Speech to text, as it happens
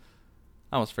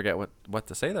I almost forget what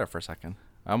to say there for a second.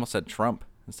 I almost said Trump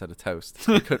instead of toast.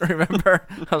 I couldn't remember.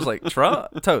 I was like,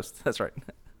 toast. That's right.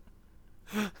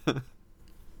 It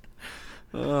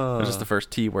was just the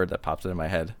first T word that popped into my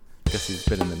head. Guess he's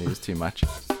been in the news too much.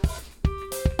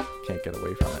 Can't get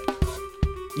away from it.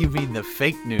 You mean the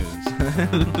fake news.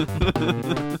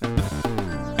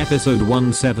 Episode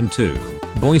 172.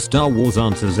 Boy Star Wars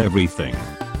answers everything.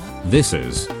 This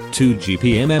is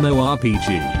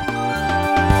 2GPMMORPG.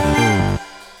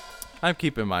 I'm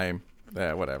keeping my...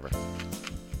 whatever.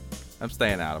 I'm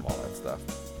staying out of all that stuff.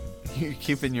 You're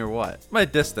keeping your what? My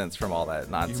distance from all that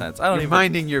nonsense. I don't You're even...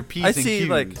 minding your P's and Q's. I see,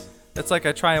 like... It's like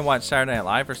I try and watch Saturday Night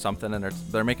Live or something, and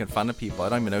they're making fun of people. I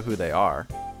don't even know who they are.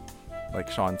 Like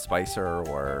Sean Spicer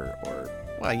or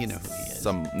well, you know who he is.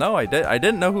 No, I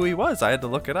didn't know who he was. I had to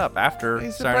look it up after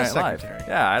He's the Saturday press Night Live. secretary.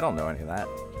 Yeah, I don't know any of that.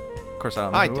 Of course,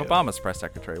 I don't know who Obama's press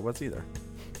secretary was either.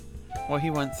 Well, he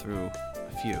went through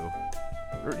a few.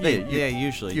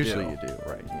 Usually you do,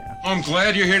 right? Yeah. I'm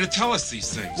glad you're here to tell us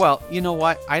these things. Well, you know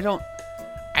what? I don't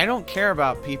care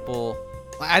about people.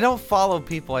 I don't follow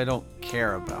people I don't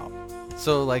care about.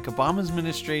 So, like Obama's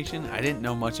administration, I didn't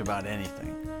know much about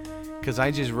anything because I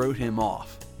just wrote him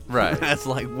off. Right. That's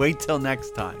like, wait till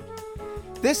next time.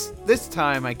 This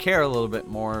time I care a little bit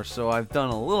more, so I've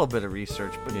done a little bit of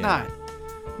research, but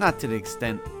not to the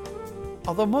extent.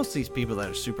 Although most of these people that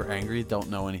are super angry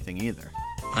don't know anything either.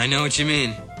 I know what you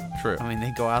mean. True. I mean,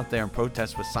 they go out there and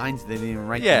protest with signs they didn't even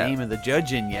write the name of the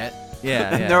judge in yet.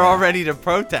 Yeah. And they're all ready to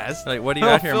protest. Like, what are you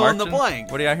out here fill marching? in the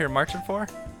blank. What are you out here marching for?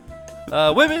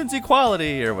 Women's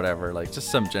equality or whatever. Like,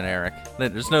 just some generic.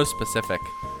 There's no specific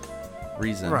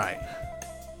reason. Right.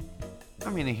 I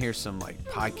mean, I hear some like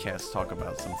podcasts talk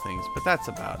about some things, but that's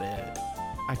about it.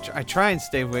 I try and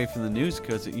stay away from the news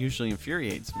because it usually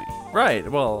infuriates me. Right.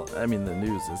 Well, I mean, the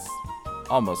news is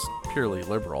almost purely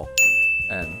liberal,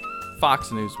 and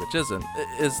Fox News, which isn't,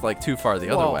 is like too far the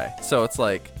other way. So it's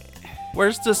like,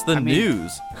 where's just the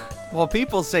news? Well,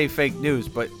 people say fake news,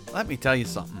 but let me tell you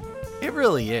something. It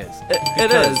really is.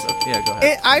 It is. Yeah, go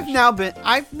ahead. I've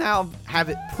now have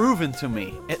it proven to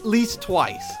me at least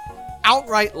twice.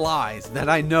 Outright lies that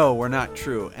I know were not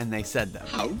true, and they said them.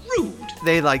 How rude.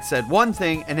 They like said one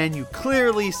thing, and then you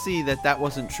clearly see that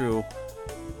wasn't true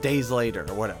days later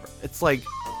or whatever. It's like,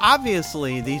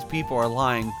 obviously these people are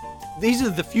lying. These are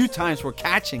the few times we're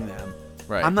catching them.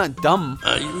 Right. I'm not dumb.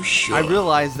 Are you sure? I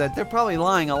realize that they're probably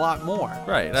lying a lot more.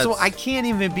 Right. So I can't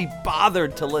even be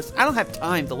bothered to listen. I don't have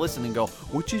time to listen and go,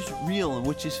 which is real and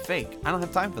which is fake. I don't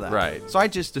have time for that. Right. So I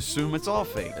just assume it's all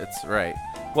fake. It's right.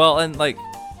 Well, and like,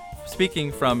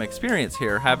 speaking from experience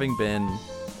here, having been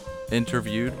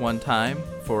interviewed one time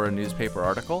for a newspaper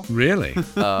article. Really?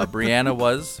 Brianna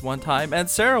was one time, and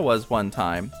Sarah was one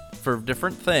time for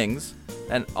different things,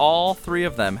 and all three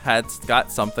of them had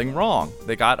got something wrong.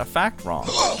 They got a fact wrong.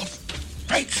 Oh,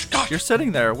 great Scott! You're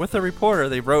sitting there with a reporter.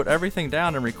 They wrote everything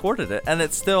down and recorded it, and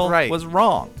it still was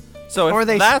wrong. So if or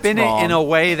they that's spin wrong, it in a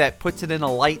way that puts it in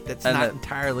a light that's and not that-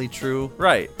 entirely true.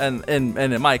 right, and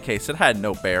in my case, it had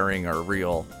no bearing or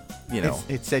real,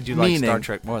 It said you like meaning. Star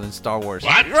Trek more than Star Wars.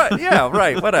 What? Right, yeah,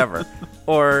 right, whatever.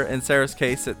 Or in Sarah's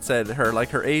case, it said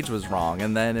her age was wrong,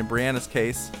 and then in Brianna's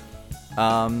case,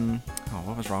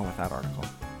 what was wrong with that article?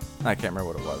 I can't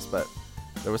remember what it was, but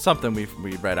there was something we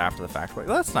read after the fact. Like,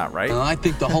 that's not right. I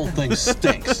think the whole thing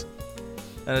stinks.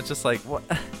 And it's just like, what?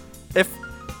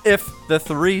 If the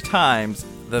three times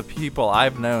the people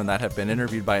I've known that have been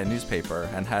interviewed by a newspaper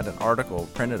and had an article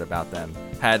printed about them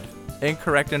had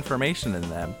incorrect information in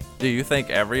them, do you think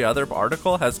every other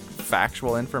article has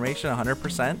factual information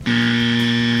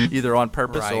 100%? Either on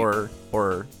purpose Right.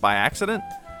 or by accident?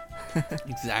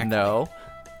 Exactly. No.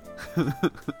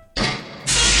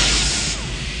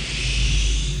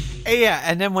 Yeah,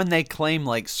 and then when they claim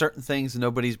like certain things,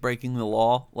 nobody's breaking the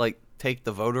law, like take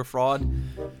the voter fraud.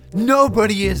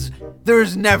 Nobody is.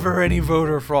 There's never any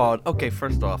voter fraud. Okay,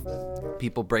 first off,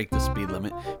 people break the speed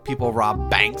limit. People rob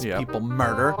banks. Yep. People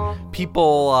murder.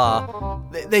 People,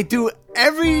 they do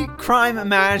every crime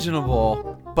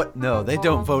imaginable, but no, they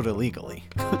don't vote illegally.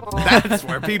 That's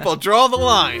where people draw the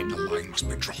line. The line must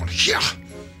be drawn here.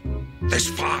 This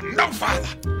far, no farther.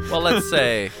 Well, let's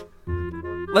say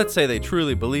they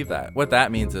truly believe that. What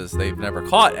that means is they've never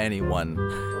caught anyone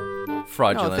No,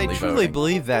 fraudulently if they truly voting.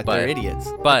 believe that, But- they're idiots.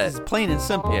 but- It's plain and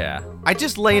simple. Yeah. I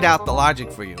just laid out the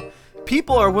logic for you.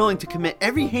 People are willing to commit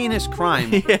every heinous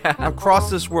crime across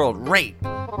this world. Rape,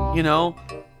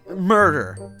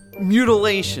 murder,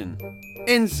 mutilation,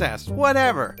 incest,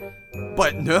 whatever.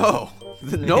 But no,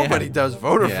 nobody does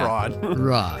voter Yeah. fraud.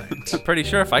 Right. I'm pretty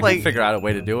sure if I Like- could figure out a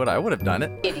way to do it, I would have done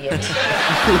it. Idiot.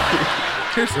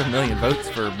 here's $1 million votes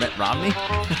for Mitt Romney.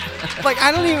 Like,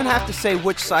 I don't even have to say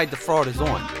which side the fraud is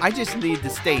on. I just need to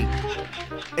state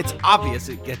it's obvious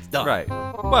it gets done. Right.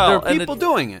 Well, there are and people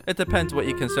doing it. It depends what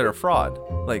you consider fraud.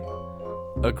 Like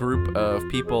a group of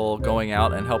people going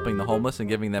out and helping the homeless and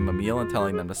giving them a meal and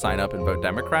telling them to sign up and vote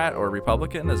Democrat or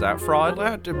Republican. Is that fraud?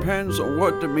 Well, that depends on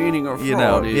what the meaning of You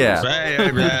fraud know, is.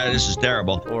 yeah. This is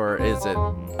terrible. Or is it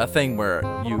a thing where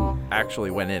you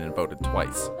actually went in and voted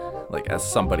twice, like as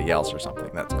somebody else or something?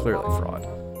 That's clearly fraud.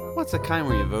 What's the kind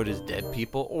where you vote as dead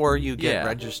people, or you get Yeah.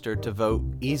 registered to vote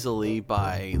easily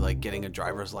by like getting a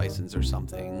driver's license or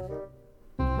something?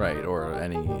 Right, or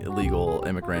any illegal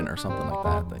immigrant or something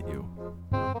like that you...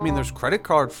 I mean, there's credit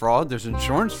card fraud, there's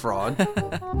insurance fraud.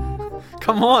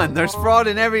 Come on, there's fraud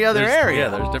in every other area. Yeah,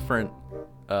 there's different...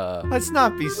 Let's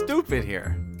not be stupid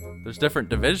here. There's different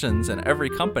divisions in every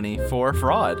company for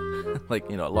fraud. Like,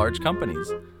 large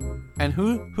companies. And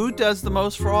who does the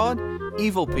most fraud?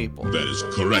 Evil people. That is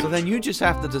correct. So then you just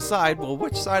have to decide, well,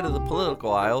 which side of the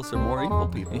political aisles are more evil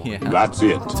people? Yeah. That's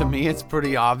it. To me, it's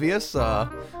pretty obvious,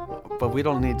 but we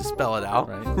don't need to spell it out.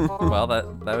 Right. Well, that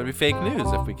would be fake news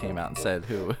if we came out and said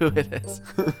who it is.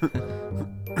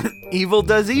 Evil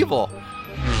does evil.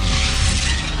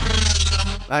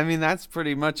 I mean, that's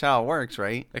pretty much how it works,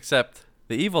 right? Except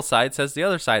the evil side says the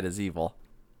other side is evil.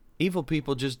 Evil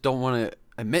people just don't want to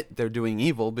admit they're doing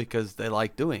evil because they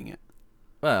like doing it.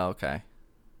 Well, okay.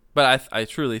 But I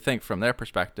truly think from their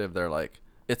perspective, they're like,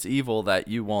 it's evil that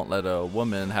you won't let a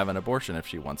woman have an abortion if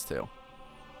she wants to.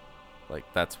 Like,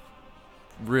 that's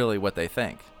really what they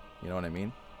think. You know what I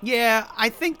mean? Yeah, I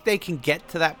think they can get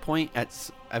to that point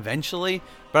eventually,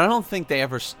 but I don't think they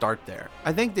ever start there.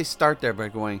 I think they start there by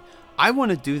going, I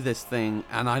want to do this thing,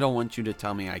 and I don't want you to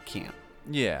tell me I can't.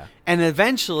 Yeah. And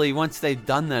eventually, once they've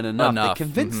done that enough. They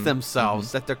convince Mhm.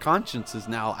 themselves that their conscience is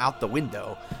now out the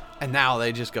window, and now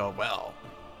they just go, well,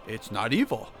 it's not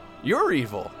evil. You're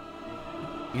evil.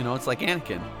 It's like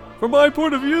Anakin. From my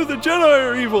point of view, the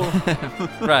Jedi are evil.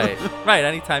 Right. Right.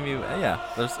 Anytime you... Yeah.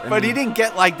 But he didn't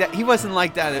get like that. He wasn't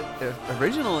like that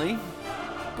originally.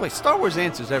 Boy, Star Wars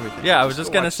answers everything. Yeah, I was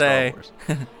just go going to watch Star say... Wars.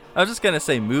 I was just going to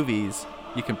say movies,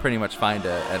 you can pretty much find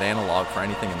an analog for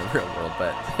anything in the real world,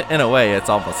 but in a way, it's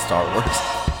almost Star Wars.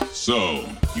 So,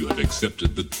 you have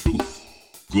accepted the truth.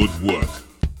 Good work.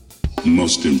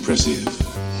 Most impressive.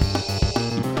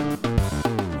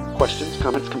 Questions,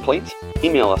 comments, complaints?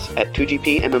 Email us at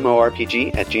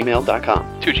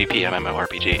 2gpmmorpg@gmail.com. 2GP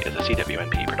MMORPG is a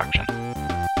CWNP production.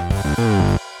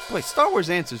 Boy, Star Wars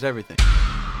answers everything.